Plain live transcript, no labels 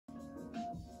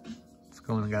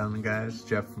going on, guys?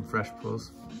 Jeff from Fresh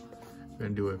Pulls.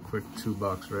 Gonna do a quick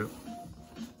 2-box rip.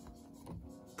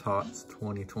 Tots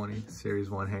 2020 Series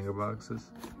 1 hanger boxes.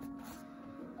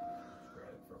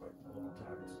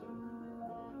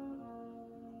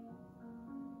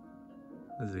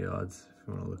 There's the odds if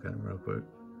you want to look at them real quick.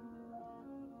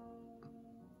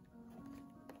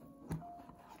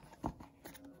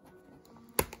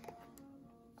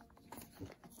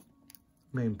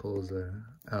 Main pulls are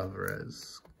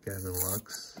Alvarez, Gavin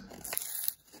Lux.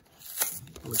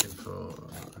 Looking for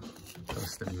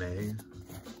Dustin May,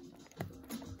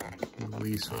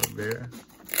 Luis Robert.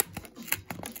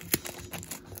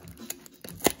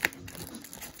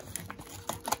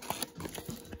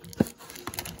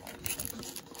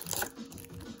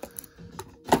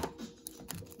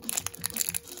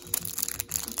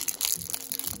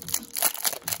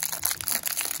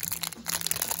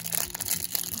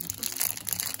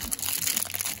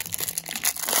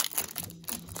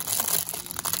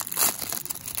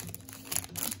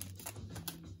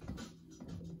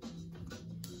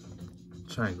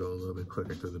 Try and go a little bit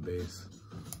quicker through the base.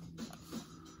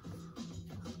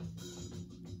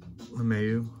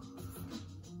 LeMahieu,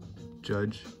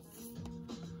 Judge,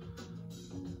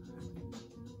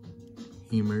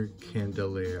 Emer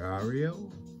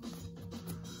Candelario,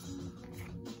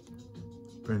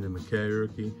 Brendan McKay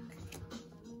rookie,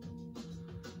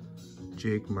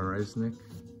 Jake Maresnik,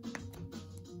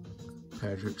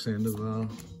 Patrick Sandoval,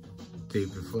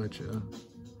 David Fletcher,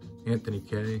 Anthony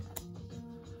Kay,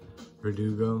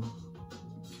 Verdugo.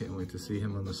 Can't wait to see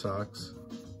him on the Sox.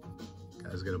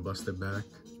 Guy's got a busted back.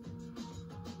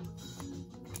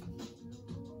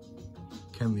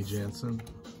 Kenley Jansen,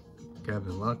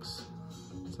 Gavin Lux.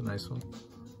 It's a nice one.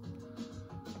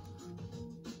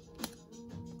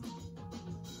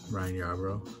 Ryan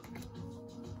Yarbrough,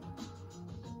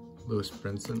 Lewis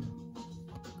Brinson,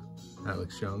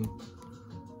 Alex Young,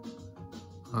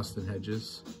 Austin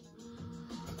Hedges.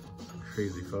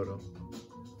 Crazy photo.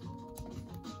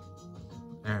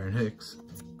 Aaron Hicks,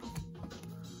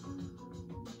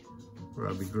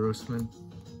 Robbie Grossman,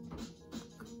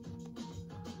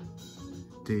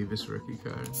 Davis rookie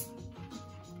card,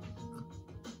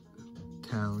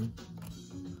 Talon,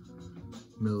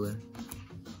 Miller,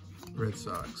 Red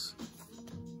Sox,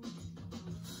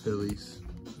 Phillies,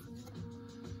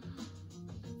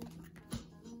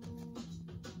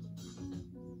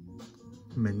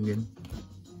 Mengen,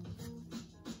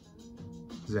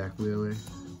 Zach Wheeler,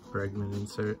 Bregman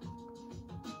insert,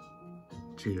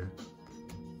 Cheater.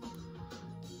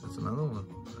 That's another one,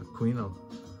 Aquino.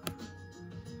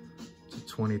 It's a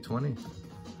 2020.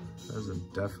 That's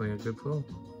definitely a good pull.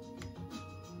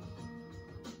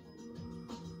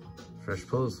 Fresh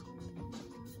Pulls.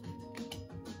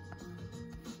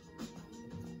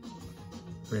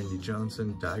 Randy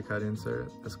Johnson die cut insert.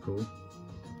 That's cool.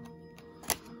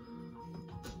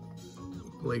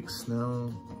 Blake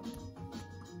Snell.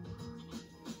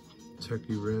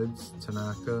 Turkey Reds,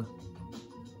 Tanaka,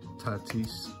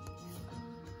 Tatis,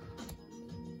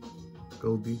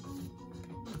 Gobi,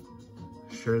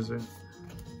 Scherzer,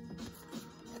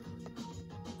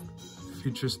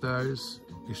 Future Stars,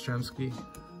 Yastrzemski,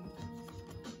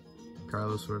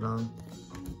 Carlos Rodon,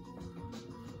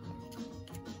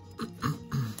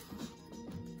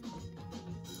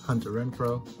 Hunter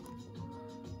Renfroe,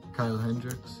 Kyle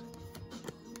Hendricks,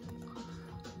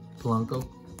 Polanco,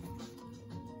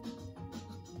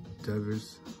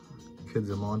 Devers,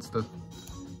 Kid's a Monster,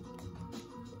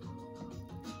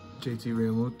 JT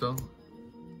Realmuto,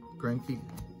 Greinke,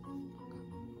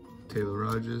 Taylor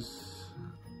Rogers,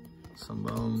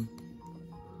 Sambam,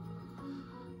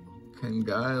 Ken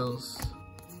Giles,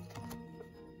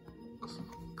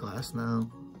 Glasnow,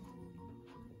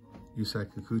 Yusei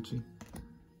Kikuchi,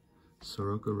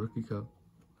 Soroka Rookie Cup.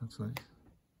 That's nice.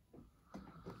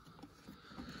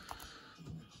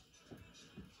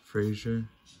 Frazier,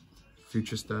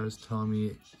 Future Stars,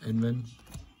 Tommy Edman,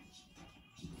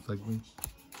 Flegman,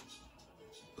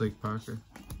 Blake Parker,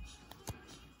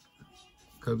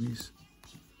 Cubbies,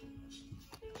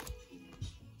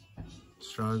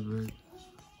 Strasburg,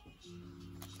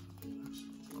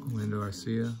 Orlando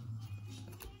Arcia,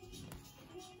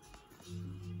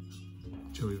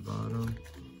 Joey Votto,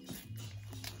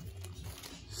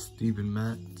 Steven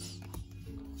Matz,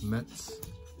 Mets,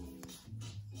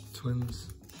 Twins,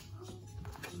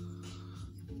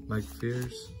 Mike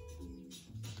Fears,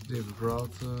 David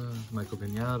Peralta, Michael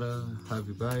Pinata,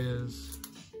 Javi Baez,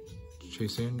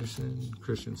 Chase Anderson,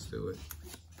 Christian Stewart,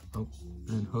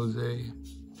 and Jose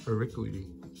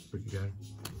Urquidy, rookie guy.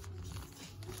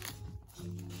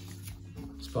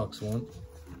 It's box one.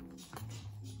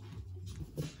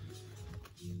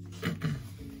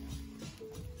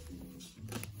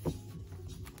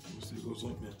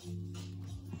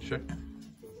 Sure.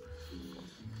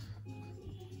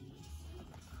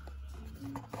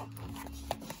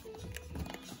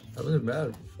 That wasn't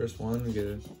bad. First one, we get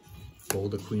a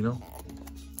gold Aquino.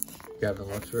 Gavin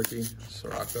Lux rookie.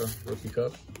 Soraka rookie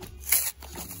cup.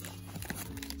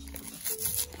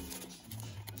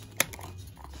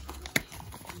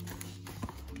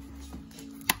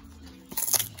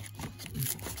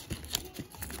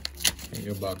 And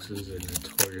your boxes are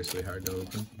notoriously hard to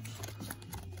open.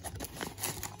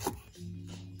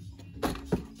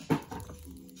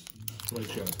 Nice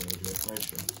shot, AJ. Nice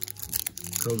shot.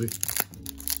 Kobe.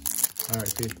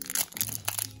 R.I.P.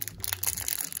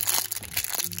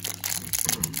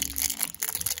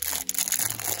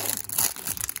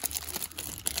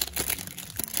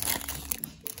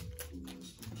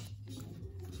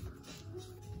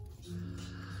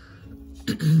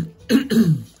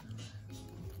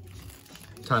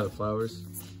 Tyler Flowers,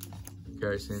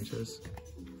 Gary Sanchez,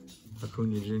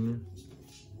 Acuna Jr.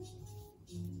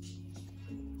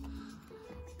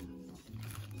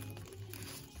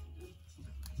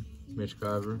 Mitch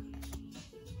Garver,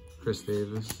 Chris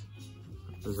Davis,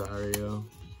 Rosario,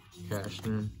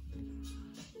 Cashner,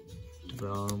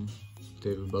 DeGrom,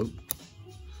 David Boat,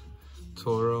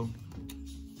 Toro,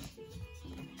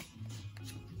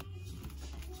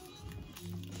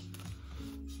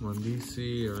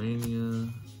 Mondesi,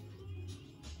 Arania,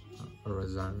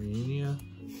 Rosarinia,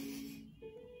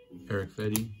 Eric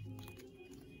Fetty,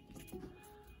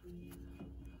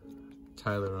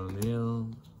 Tyler O'Neill,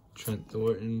 Trent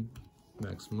Thornton,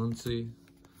 Max Muncy,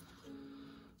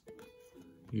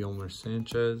 Yomer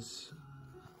Sanchez,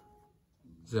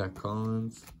 Zach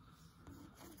Collins,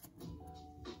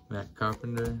 Matt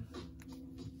Carpenter,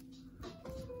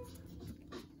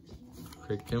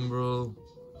 Craig Kimbrell,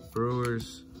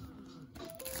 Brewers,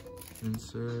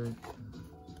 insert,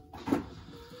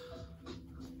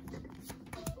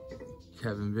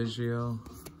 Kevin Biggio,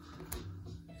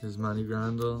 Yasmani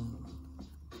Grandal.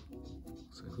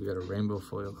 Looks like we got a rainbow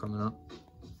foil coming up.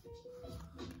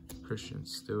 Christian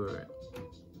Stewart,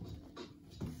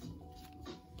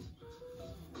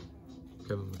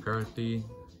 Kevin McCarthy,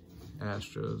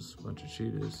 Astros, bunch of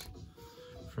cheaters.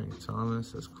 Frank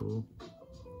Thomas, that's cool.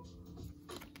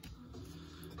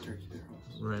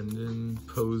 Rendon,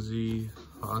 Posey,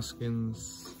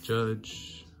 Hoskins,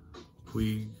 Judge,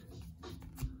 Puig,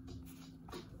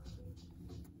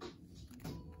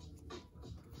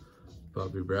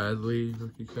 Bobby Bradley,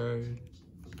 rookie card,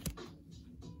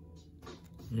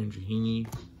 Andrew Heaney,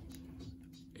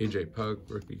 AJ Pug,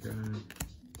 rookie card,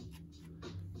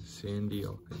 Sandy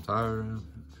Alcantara,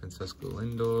 Francesco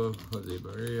Lindor, Jose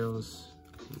Barrios,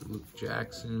 Luke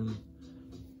Jackson,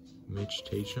 Mitch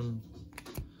Tachum,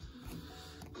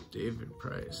 David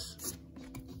Price,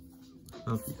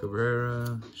 Melky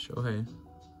Cabrera, Shohei,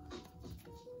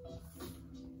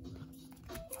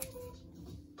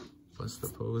 Buster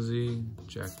Posey,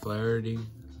 Jack Flaherty,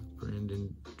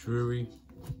 Brandon Drury,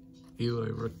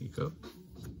 Eloy rookie cup,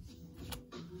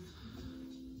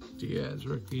 Diaz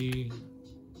rookie,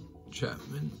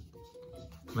 Chapman,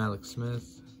 Malik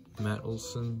Smith, Matt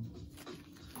Olson,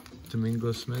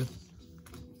 Domingo Smith,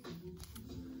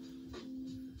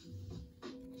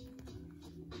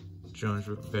 Jones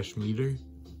Beshmeter,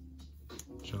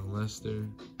 John Lester,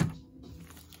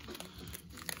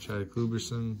 Chad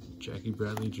Kluberson, Jackie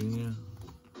Bradley Jr.,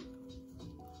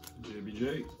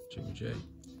 JBJ,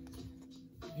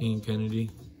 Ian Kennedy,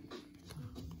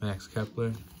 Max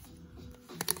Kepler,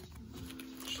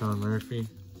 Sean Murphy,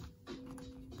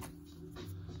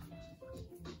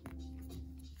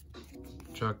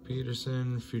 Jock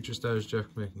Peterson, Future Stars Jeff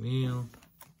McNeil,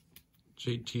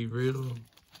 JT Riddle,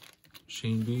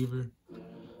 Shane Bieber,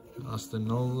 Austin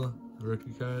Nola,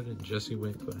 rookie card, and Jesse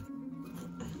Winkler.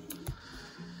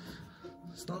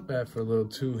 It's not bad for a little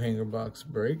 2-hanger box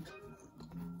break.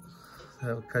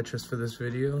 That'll catch us for this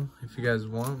video. If you guys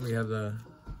want, we have the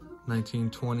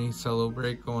 1920 cello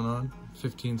break going on.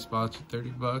 15 spots for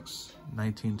 30 bucks,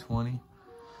 1920.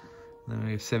 Then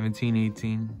we have 17,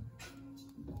 18,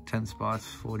 10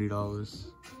 spots,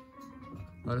 $40.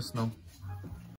 Let us know.